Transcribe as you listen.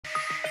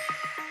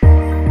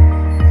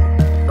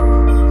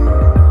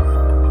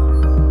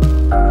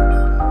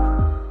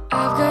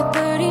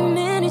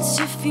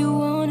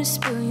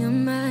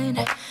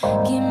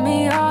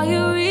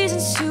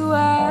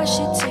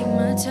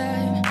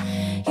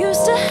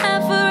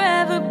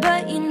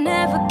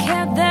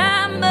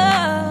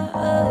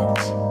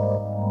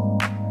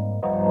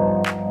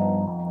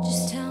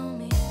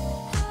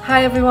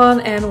Hi everyone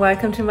and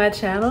welcome to my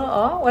channel,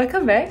 or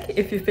welcome back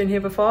if you've been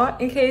here before.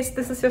 In case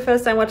this is your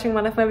first time watching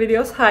one of my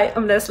videos, hi,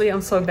 I'm Lesley.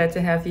 I'm so glad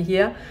to have you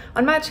here.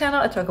 On my channel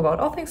I talk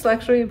about all things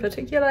luxury, in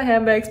particular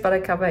handbags, but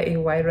I cover a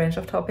wide range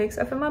of topics.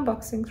 I film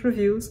unboxings,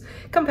 reviews,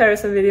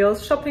 comparison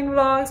videos, shopping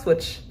vlogs,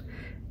 which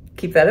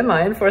keep that in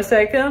mind for a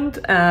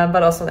second,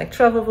 but also like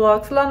travel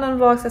vlogs, London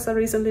vlogs as I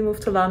recently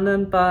moved to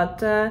London.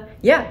 But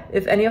yeah,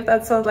 if any of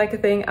that sounds like a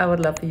thing, I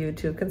would love for you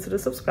to consider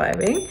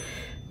subscribing.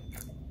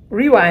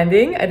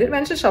 Rewinding, I did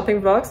mention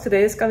shopping vlogs.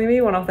 Today is gonna be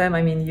one of them.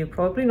 I mean, you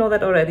probably know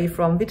that already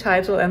from the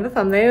title and the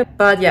thumbnail.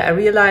 But yeah, I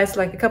realized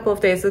like a couple of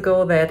days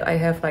ago that I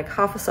have like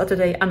half a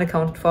Saturday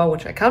unaccounted for,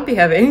 which I can't be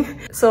having.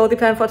 So the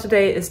plan for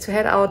today is to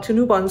head out to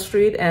New Bond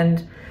Street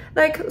and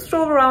like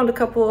stroll around a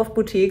couple of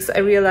boutiques. I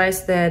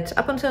realized that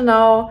up until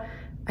now,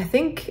 I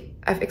think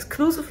I've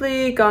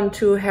exclusively gone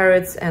to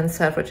Harrods and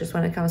Selfridges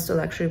when it comes to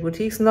luxury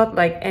boutiques, not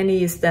like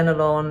any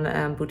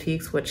standalone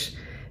boutiques, which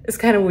it's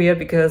kind of weird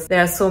because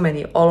there are so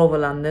many all over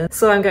London.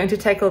 So I'm going to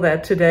tackle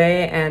that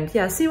today and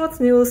yeah, see what's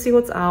new, see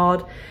what's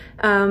out.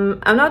 I'm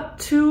not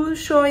too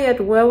sure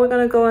yet where we're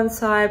gonna go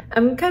inside.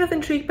 I'm kind of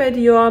intrigued by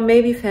Dior,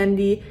 maybe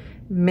Fendi,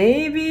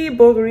 maybe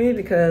Bulgari,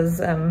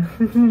 because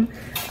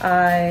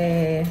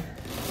I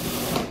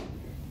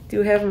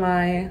do have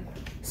my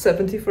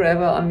Serpenti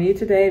Forever on me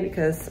today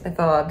because I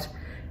thought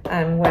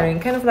I'm wearing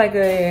kind of like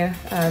a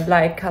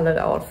light colored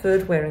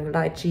outfit, wearing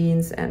light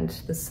jeans and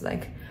this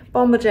like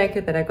bomber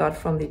jacket that I got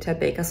from the Ted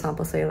Baker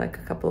sample sale like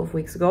a couple of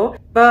weeks ago.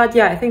 But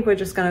yeah, I think we're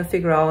just gonna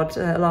figure out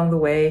along the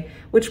way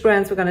which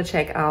brands we're gonna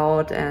check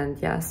out and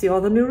yeah, see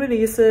all the new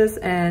releases.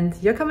 And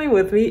you're coming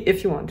with me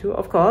if you want to,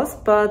 of course.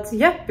 But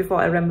yeah,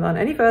 before I ramble on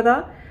any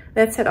further,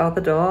 let's head out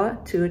the door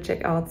to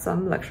check out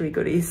some luxury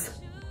goodies.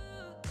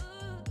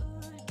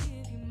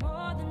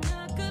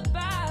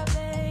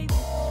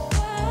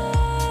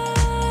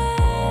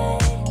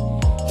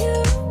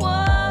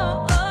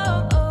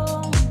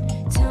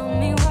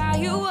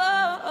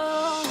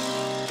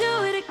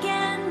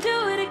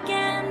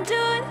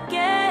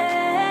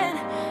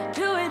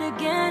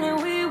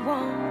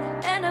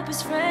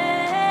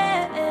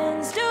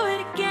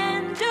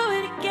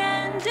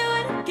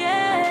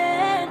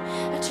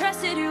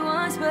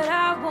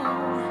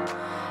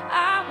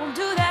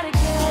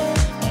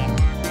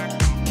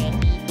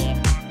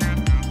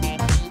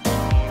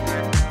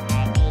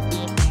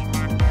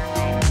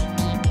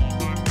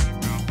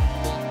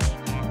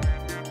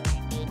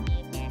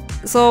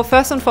 So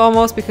first and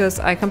foremost, because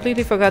I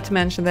completely forgot to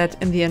mention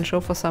that in the intro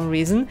for some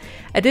reason,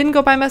 I didn't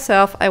go by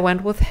myself, I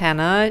went with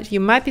Hannah. You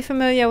might be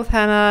familiar with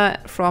Hannah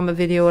from a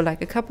video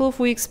like a couple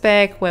of weeks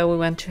back where we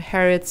went to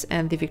Harrods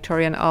and the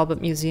Victoria and Albert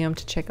Museum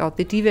to check out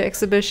the Diva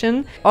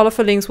exhibition. All of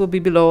her links will be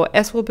below,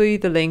 as will be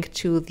the link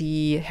to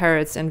the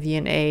Harrods and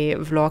V&A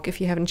vlog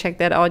if you haven't checked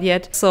that out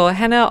yet. So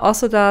Hannah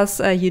also does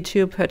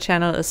YouTube. Her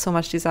channel is So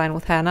Much Design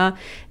with Hannah.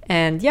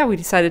 And yeah, we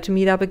decided to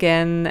meet up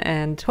again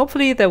and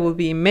hopefully there will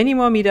be many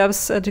more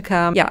meetups to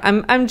come. Yeah,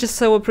 I'm just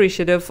so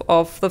appreciative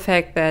of the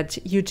fact that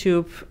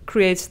YouTube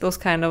creates those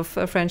kind of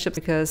friendships,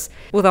 because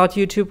without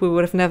YouTube we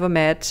would have never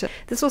met.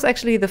 This was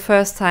actually the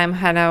first time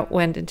Hannah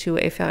went into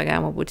a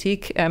Ferragamo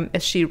boutique,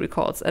 as she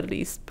recalls at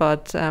least.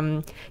 But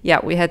yeah,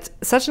 we had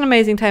such an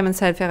amazing time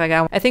inside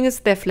Ferragamo. I think it's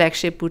their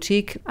flagship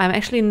boutique. I'm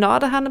actually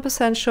not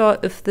 100% sure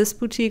if this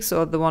boutique,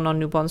 so the one on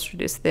New Bond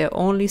Street, is their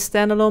only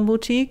standalone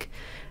boutique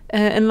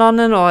in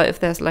London, or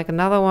if there's like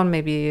another one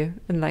maybe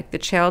in like the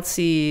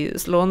Chelsea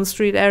Sloane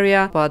Street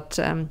area. But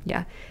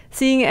yeah,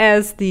 seeing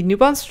as the New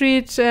Bond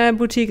Street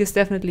boutique is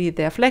definitely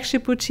their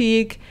flagship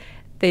boutique,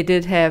 they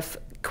did have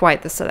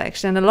quite the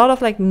selection and a lot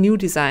of like new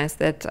designs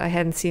that I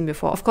hadn't seen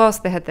before. Of course,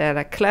 they had their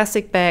like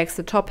classic bags,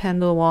 the top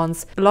handle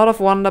ones, a lot of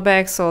wanda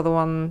bags, so the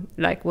one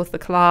like with the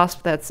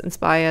clasp that's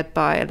inspired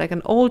by like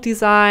an old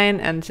design,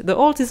 and the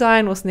old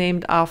design was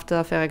named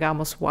after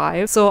Ferragamo's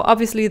wife. So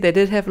obviously they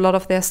did have a lot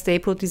of their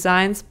staple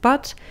designs,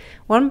 but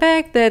one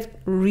bag that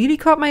really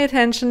caught my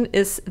attention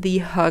is the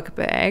hug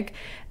bag,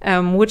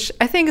 which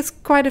I think is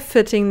quite a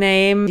fitting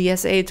name. The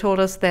SA told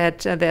us that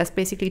there's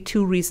basically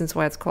two reasons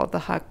why it's called the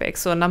hug bag.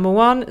 So number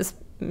one is,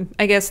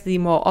 I guess, the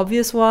more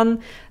obvious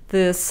one,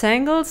 the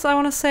sangles, I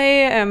want to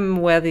say,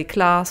 where the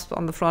clasp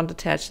on the front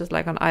attaches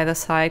like on either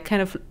side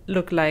kind of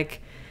look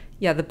like,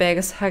 yeah, the bag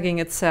is hugging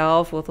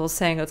itself, with those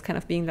sangles kind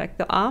of being like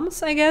the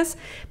arms, I guess.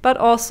 But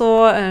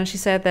also she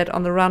said that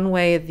on the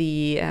runway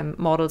the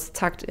models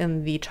tucked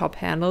in the top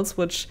handles,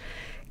 which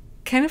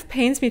kind of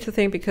pains me to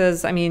think,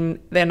 because I mean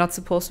they're not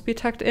supposed to be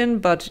tucked in,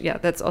 but yeah,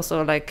 that's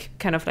also like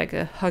kind of like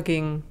a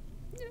hugging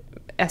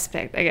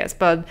aspect, I guess.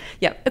 But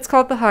yeah, it's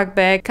called the hug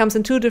bag. Comes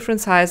in two different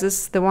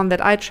sizes. The one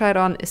that I tried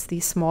on is the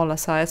smaller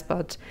size,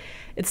 but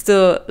it's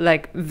still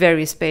like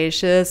very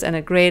spacious and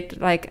a great,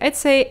 like, I'd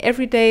say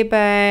everyday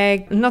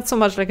bag. Not so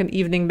much like an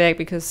evening bag,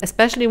 because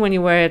especially when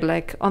you wear it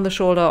like on the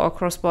shoulder or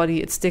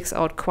crossbody, it sticks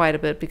out quite a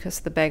bit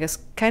because the bag is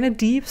kind of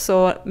deep.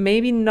 So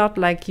maybe not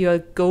like your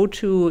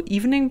go-to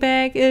evening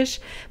bag-ish,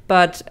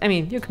 but I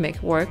mean, you can make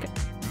it work.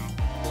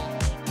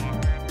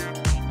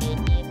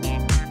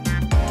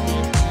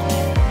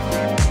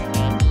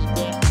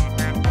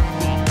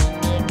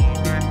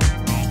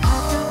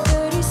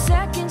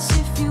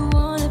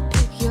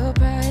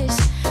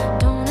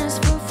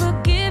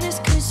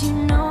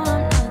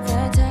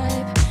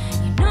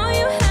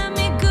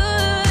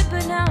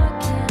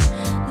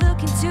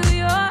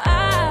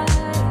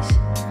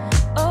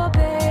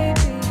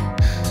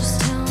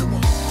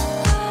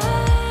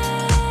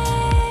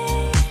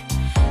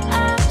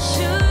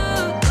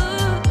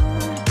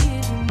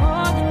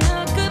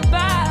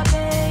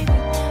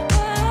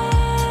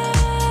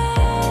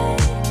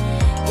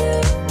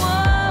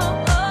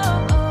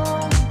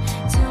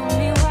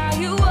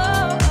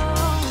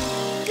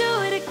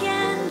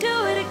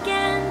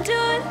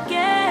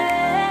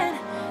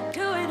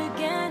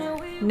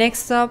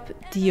 Next up,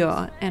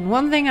 Dior. And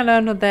one thing I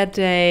learned on that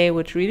day,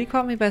 which really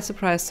caught me by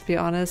surprise to be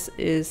honest,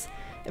 is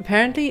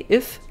apparently,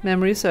 if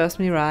memory serves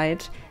me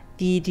right,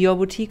 the Dior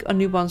boutique on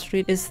New Bond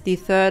Street is the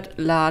third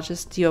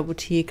largest Dior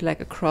boutique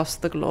like across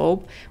the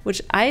globe,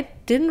 which I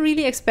didn't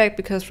really expect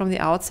because from the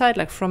outside,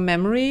 like from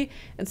memory,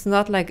 it's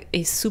not like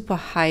a super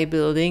high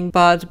building,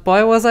 but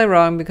boy was I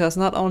wrong, because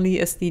not only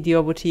is the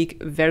Dior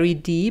boutique very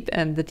deep,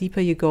 and the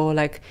deeper you go,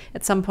 like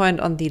at some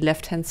point on the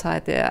left hand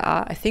side there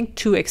are I think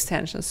 2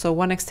 extensions. So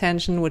one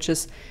extension which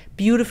is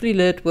beautifully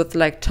lit with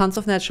like tons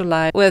of natural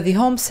light, where the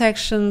home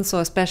section, so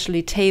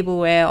especially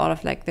tableware, all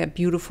of like their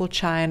beautiful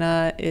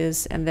china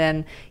is, and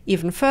then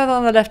even further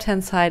on the left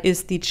hand side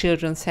is the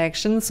children's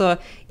section. So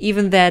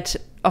even that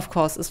of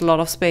course is a lot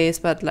of space,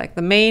 but like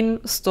the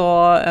main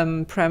store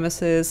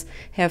premises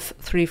have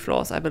 3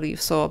 floors I believe,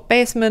 so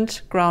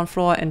basement, ground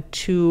floor, and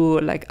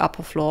 2 like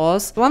upper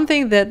floors. One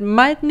thing that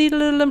might need a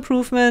little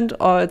improvement,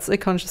 or it's a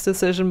conscious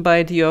decision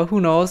by Dior, who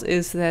knows,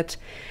 is that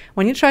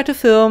when you try to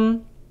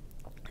film,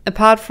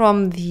 apart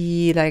from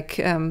the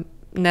like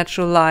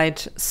natural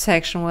light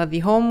section where the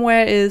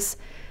homeware is,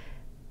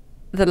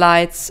 the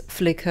lights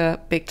flicker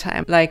big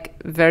time,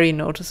 like very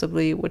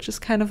noticeably, which is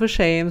kind of a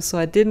shame. So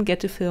I didn't get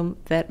to film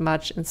that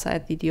much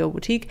inside the Dior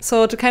boutique.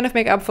 So to kind of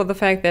make up for the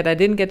fact that I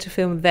didn't get to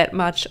film that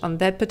much on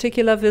that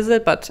particular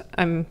visit, but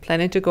I'm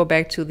planning to go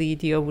back to the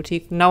Dior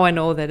boutique. Now I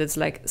know that it's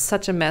like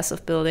such a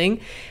massive building.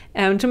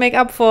 To make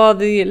up for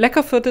the lack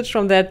of footage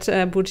from that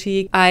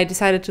boutique, I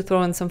decided to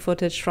throw in some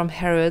footage from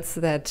Harrods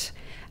that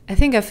I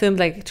think I filmed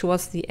like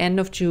towards the end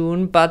of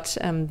June, but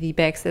the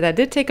bags that I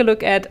did take a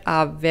look at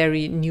are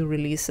very new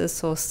releases,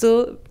 so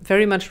still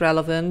very much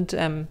relevant,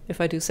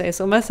 if I do say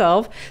so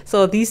myself.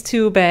 So these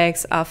 2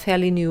 bags are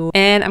fairly new,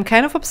 and I'm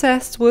kind of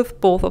obsessed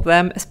with both of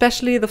them,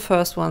 especially the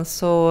first one.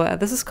 So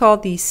this is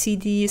called the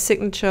CD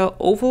Signature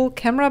Oval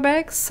Camera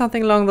Bag,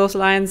 something along those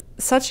lines.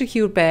 Such a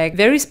cute bag,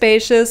 very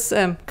spacious,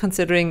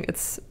 considering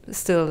it's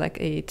still like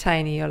a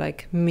tiny or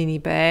like mini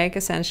bag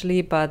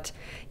essentially, but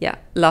yeah,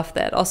 love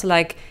that. Also,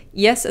 like,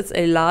 yes, it's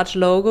a large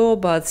logo,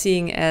 but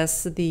seeing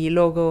as the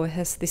logo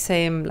has the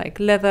same like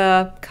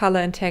leather color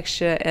and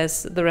texture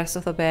as the rest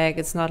of the bag,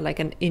 it's not like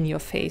an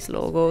in-your-face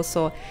logo,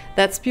 so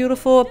that's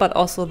beautiful. But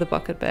also the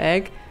bucket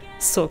bag,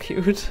 so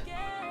cute.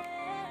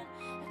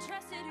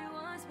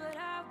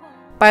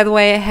 By the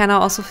way, Hannah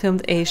also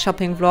filmed a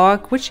shopping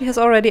vlog, which she has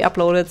already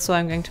uploaded, so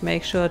I'm going to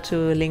make sure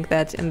to link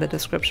that in the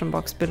description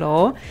box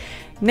below.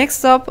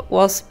 Next up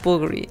was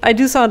Bulgari. I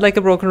do sound like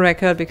a broken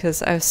record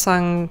because I've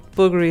sung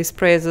Bulgari's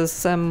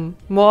praises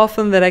more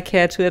often than I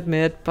care to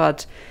admit,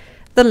 but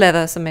the leather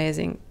is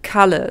amazing.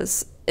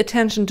 Colors,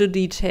 attention to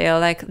detail,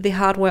 like the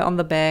hardware on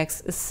the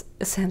bags is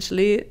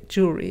essentially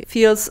jewelry.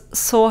 Feels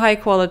so high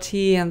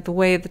quality, and the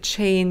way the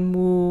chain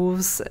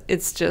moves,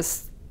 it's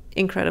just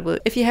incredible.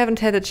 If you haven't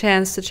had a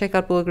chance to check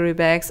out Bulgari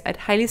bags, I'd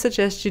highly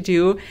suggest you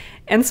do,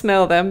 and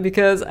smell them,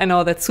 because I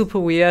know that's super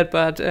weird,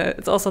 but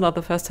it's also not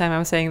the first time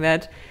I'm saying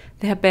that.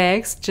 Their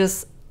bags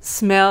just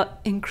smell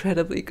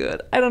incredibly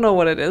good. I don't know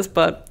what it is,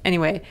 but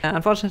anyway,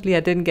 unfortunately I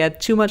didn't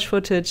get too much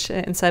footage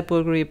inside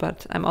Bvlagri,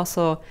 but I'm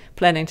also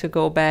planning to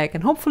go back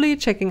and hopefully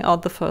checking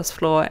out the first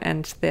floor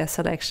and their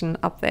selection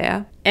up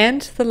there.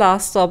 And the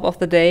last stop of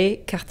the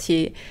day,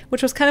 Cartier,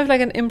 which was kind of like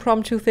an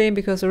impromptu thing,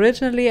 because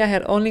originally I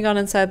had only gone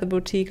inside the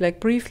boutique like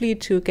briefly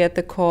to get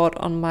the cord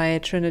on my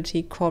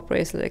Trinity cord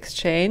bracelet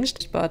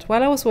exchanged. But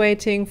while I was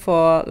waiting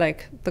for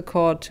like the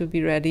cord to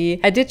be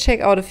ready, I did check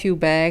out a few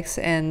bags,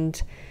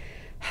 and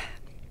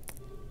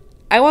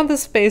I want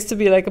this space to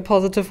be like a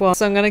positive one,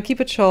 so I'm gonna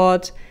keep it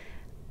short.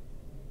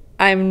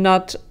 I'm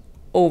not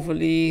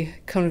overly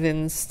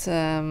convinced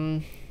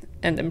and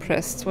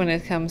impressed when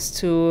it comes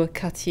to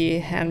Cartier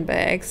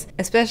handbags,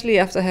 especially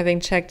after having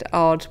checked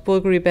out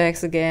Bvlagri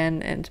bags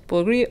again. And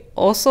Bvlagri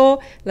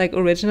also, like,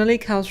 originally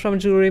comes from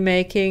jewelry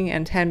making,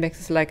 and handbags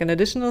is like an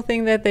additional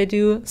thing that they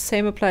do.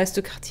 Same applies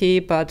to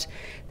Cartier, but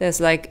there's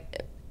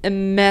like a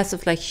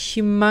massive, like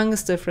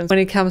humongous difference when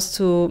it comes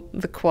to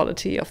the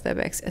quality of their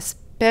bags,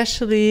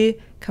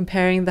 especially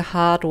comparing the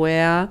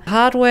hardware.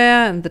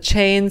 Hardware and the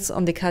chains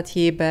on the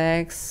Cartier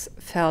bags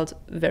felt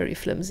very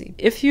flimsy.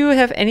 If you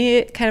have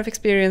any kind of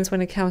experience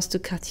when it comes to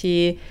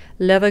Cartier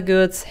leather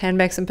goods,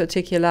 handbags in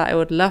particular, I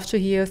would love to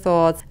hear your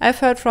thoughts. I've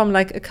heard from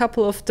like a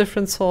couple of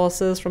different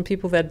sources from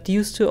people that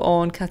used to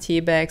own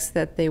Cartier bags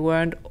that they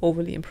weren't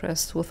overly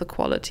impressed with the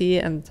quality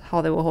and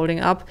how they were holding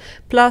up.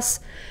 Plus,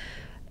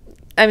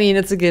 I mean,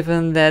 it's a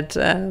given that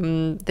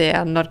they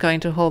are not going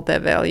to hold their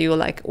value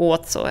like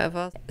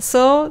whatsoever.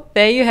 So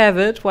there you have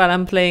it. While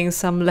I'm playing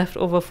some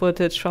leftover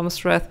footage from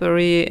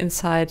Strathbury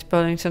inside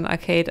Burlington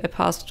Arcade, I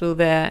passed through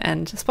there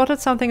and spotted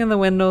something in the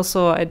window,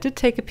 so I did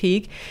take a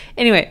peek.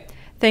 Anyway,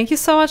 thank you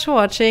so much for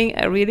watching.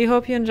 I really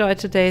hope you enjoyed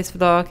today's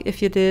vlog.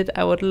 If you did,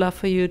 I would love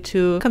for you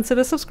to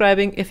consider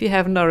subscribing if you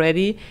haven't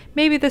already.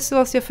 Maybe this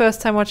was your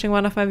first time watching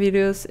one of my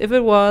videos. If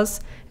it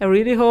was, I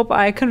really hope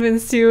I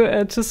convinced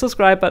you to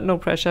subscribe, but no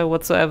pressure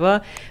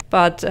whatsoever.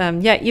 But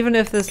yeah, even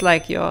if this is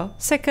like your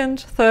second,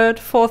 third,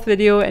 fourth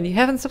video and you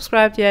haven't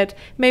subscribed yet,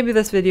 maybe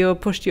this video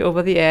pushed you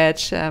over the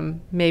edge.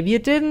 Maybe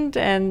it didn't,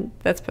 and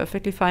that's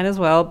perfectly fine as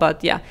well.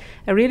 But yeah,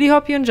 I really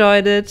hope you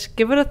enjoyed it.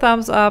 Give it a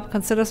thumbs up,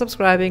 consider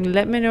subscribing,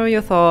 let me know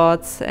your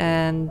thoughts,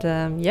 and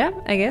yeah,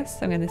 I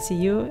guess I'm gonna see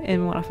you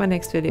in one of my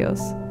next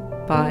videos.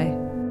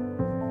 Bye.